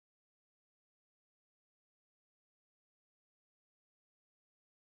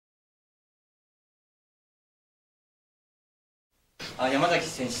山崎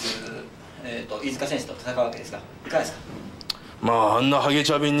選手、飯塚選手と戦うわけですが、いかがですか？まあ、あんなハゲ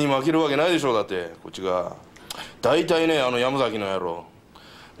チャビンに負けるわけないでしょう。だってこっちが大体ね、山崎の野郎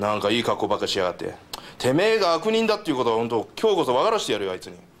なんかいい格好ばっかしやがって、てめえが悪人だっていうことは本当今日こそ分からしてやるよ、あいつ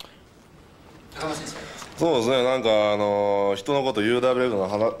に。高山選手、そうですね、なんか人のこと UWF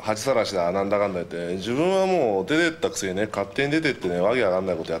の恥さらしだなんだかんだ言って、自分はもう出てったくせにね、勝手に出てってね、わけわかん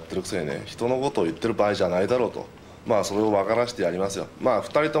ないことやってるくせにね、人のことを言ってる場合じゃないだろうと、まあそれを分からしてやりますよ。まあ2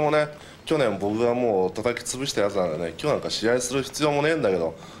人ともね、去年僕がもう叩き潰したやつなんでね、今日なんか試合する必要もねえんだけ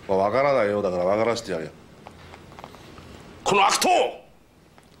ど、まあ、分からないようだから分からしてやるよ。この悪党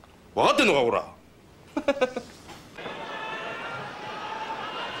分かってんのか、ほら。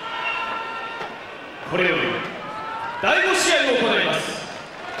これより第5試合を行います。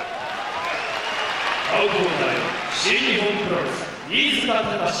青コーナー新日本プロレス飯塚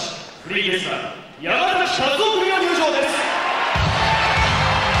高史、フリーレスラー山崎一夫組の入場です。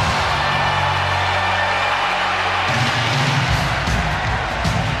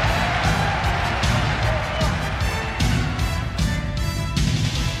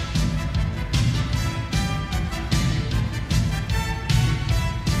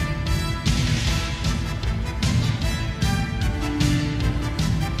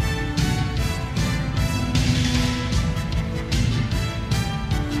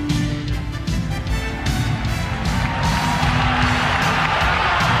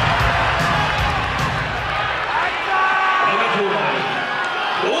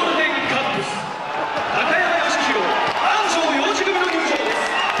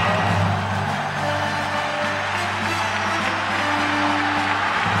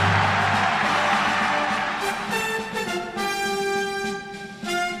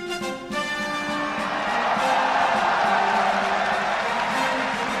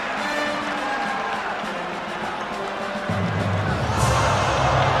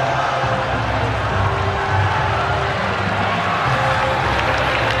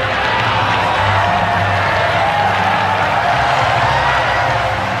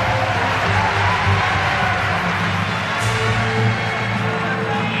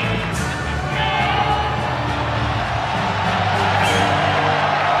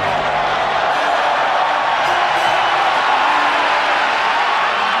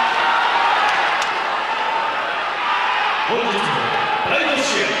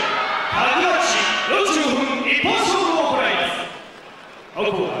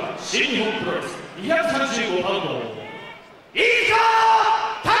新日本プロレス235パウンド飯塚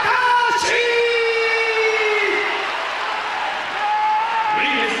高史、フリー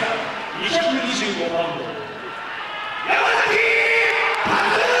レスラー225パウンド山崎一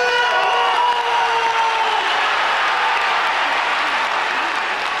夫、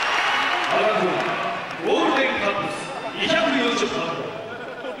青軍ゴールデンカップス240パウンド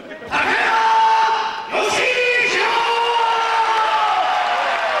高山義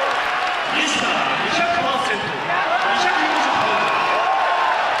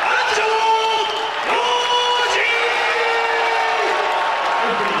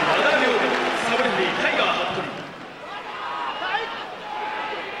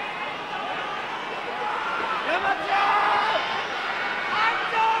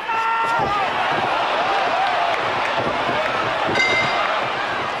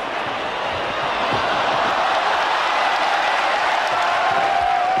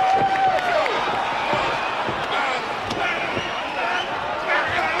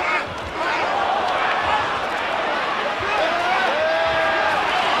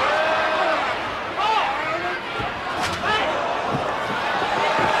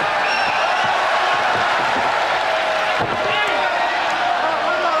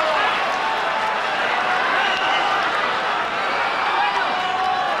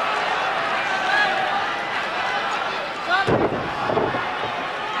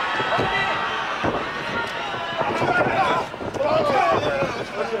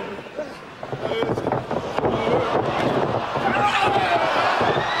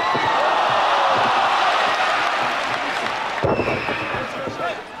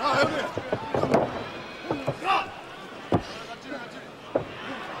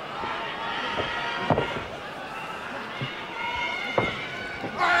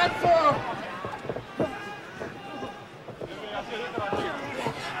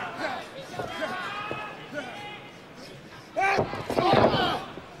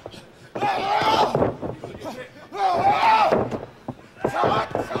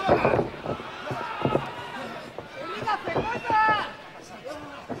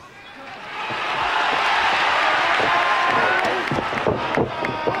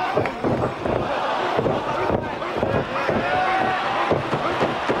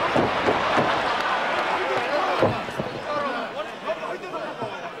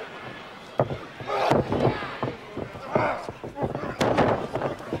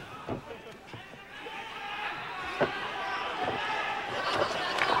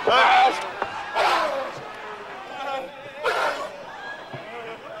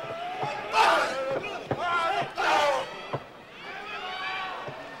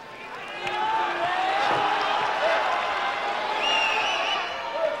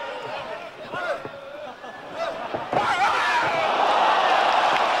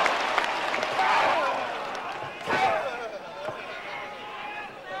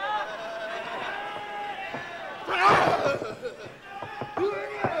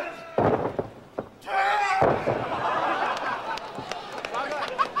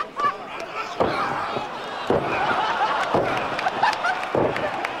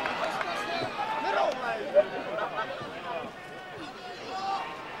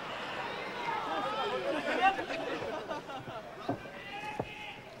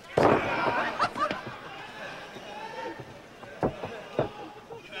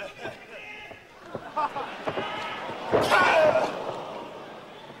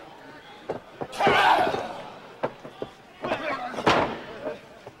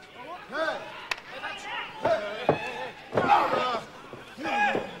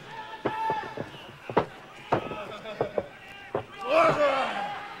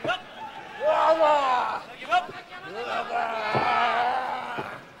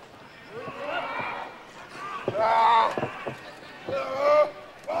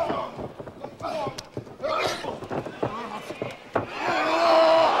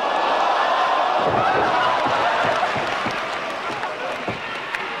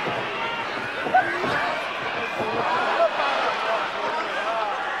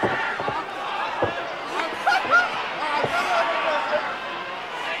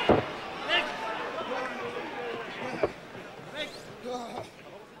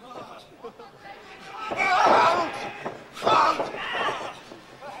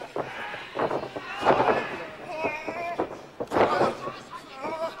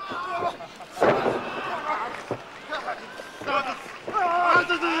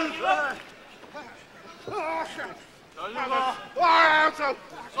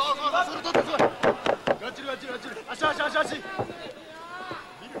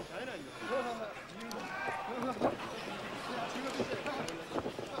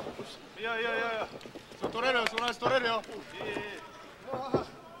取れるよ、その足取れるよ。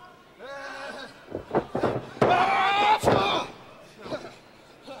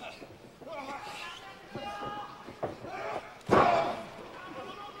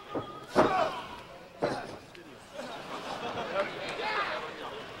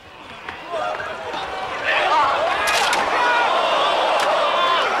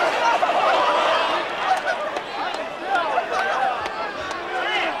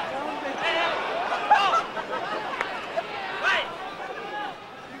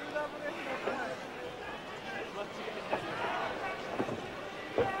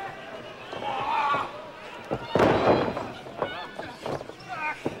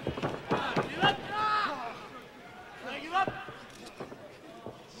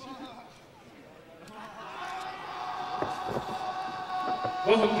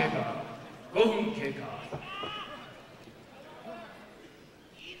5分経過。5分経過。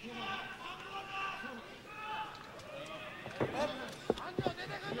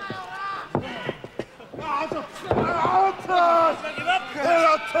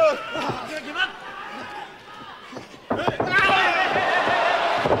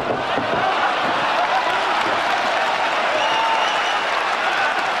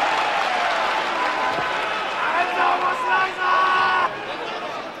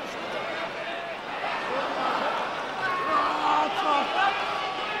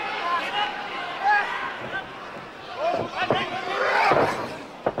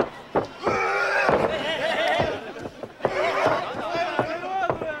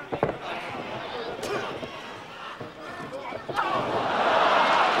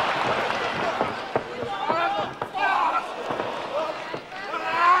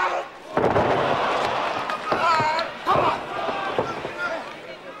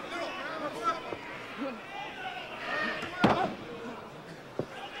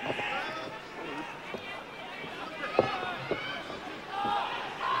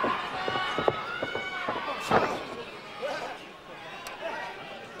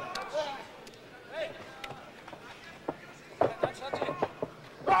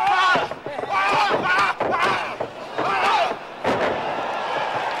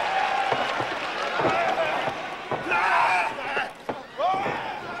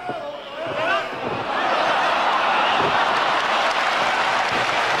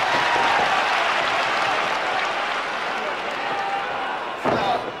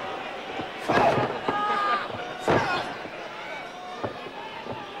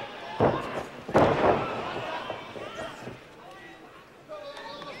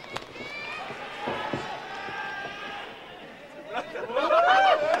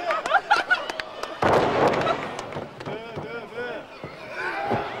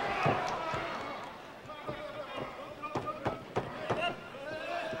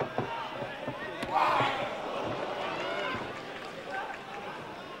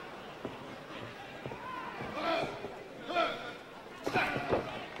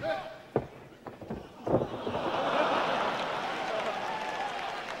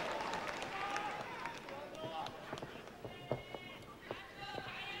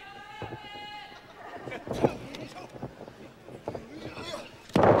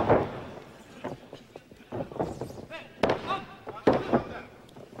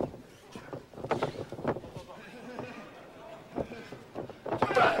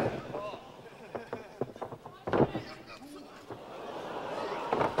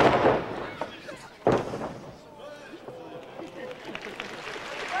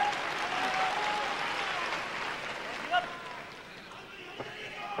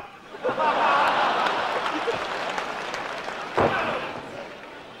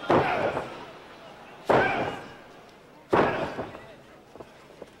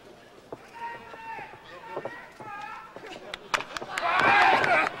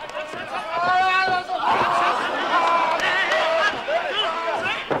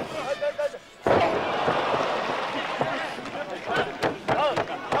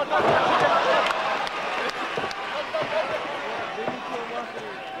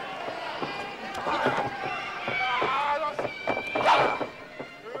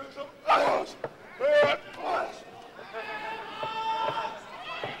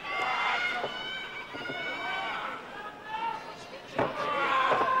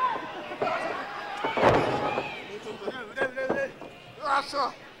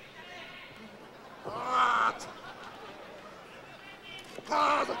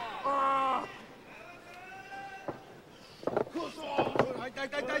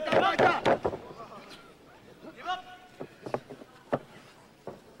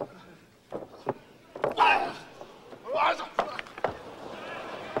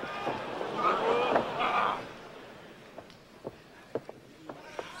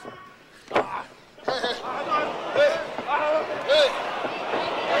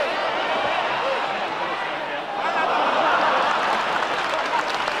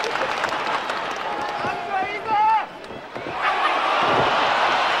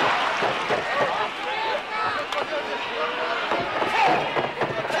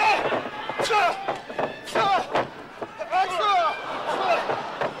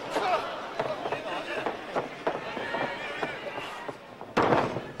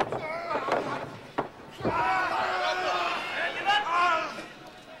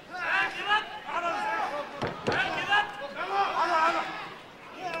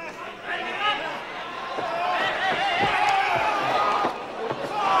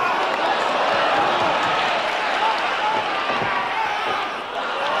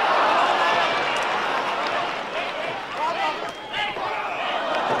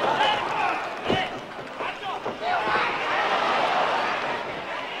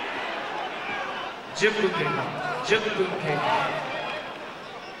10分経過、10分経過。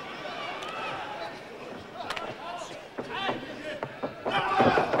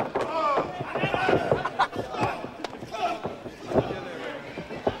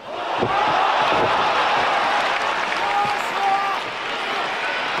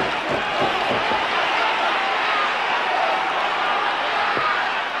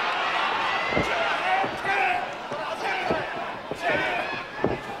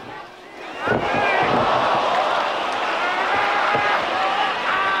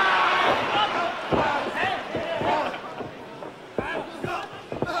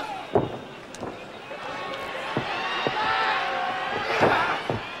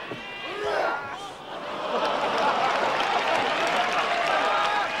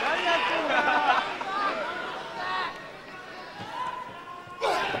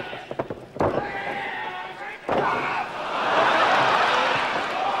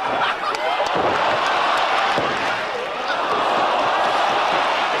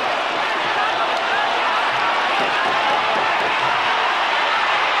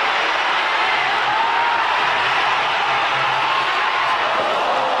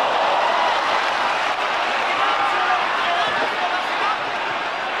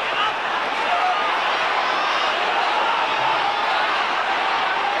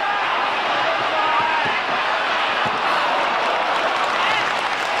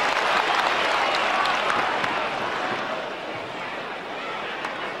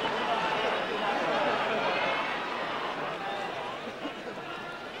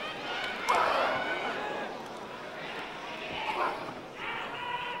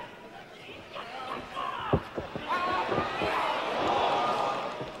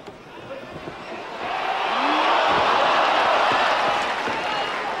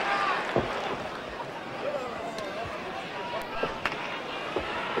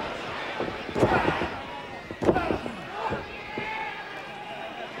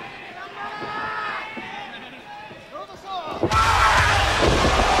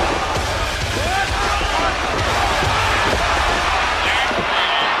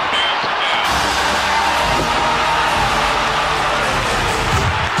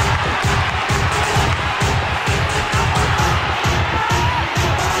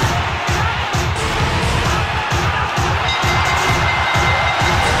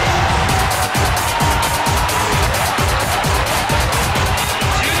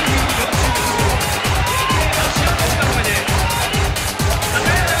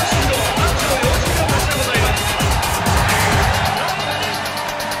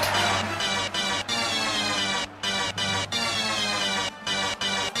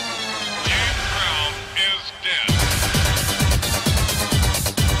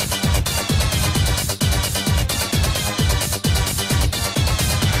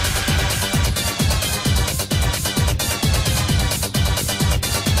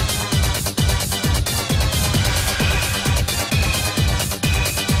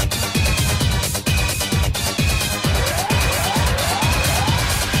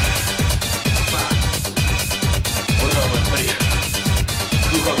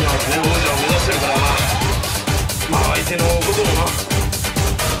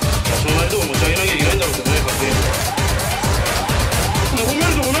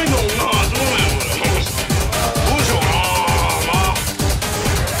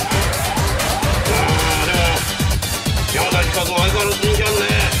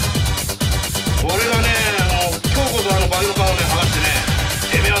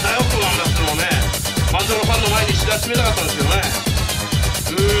めたかったんですけどね。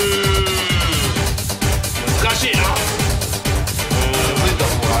難しいな。ついた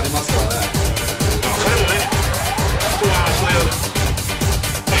ものがありますからね。彼もね、人はそういう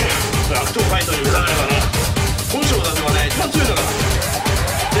悪党ファイトに目覚めればな、本性を出せばね、一番強いんだから。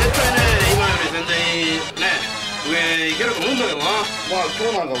絶対ね、今より全然ね、上いけると思うんだけどな。まあ今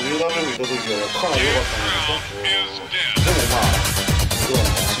日なんかも UWF 行った時はかなり良かったんでしょ。でもまあ僕は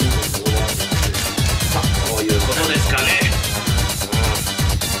新日の応援して、こういうことですかね。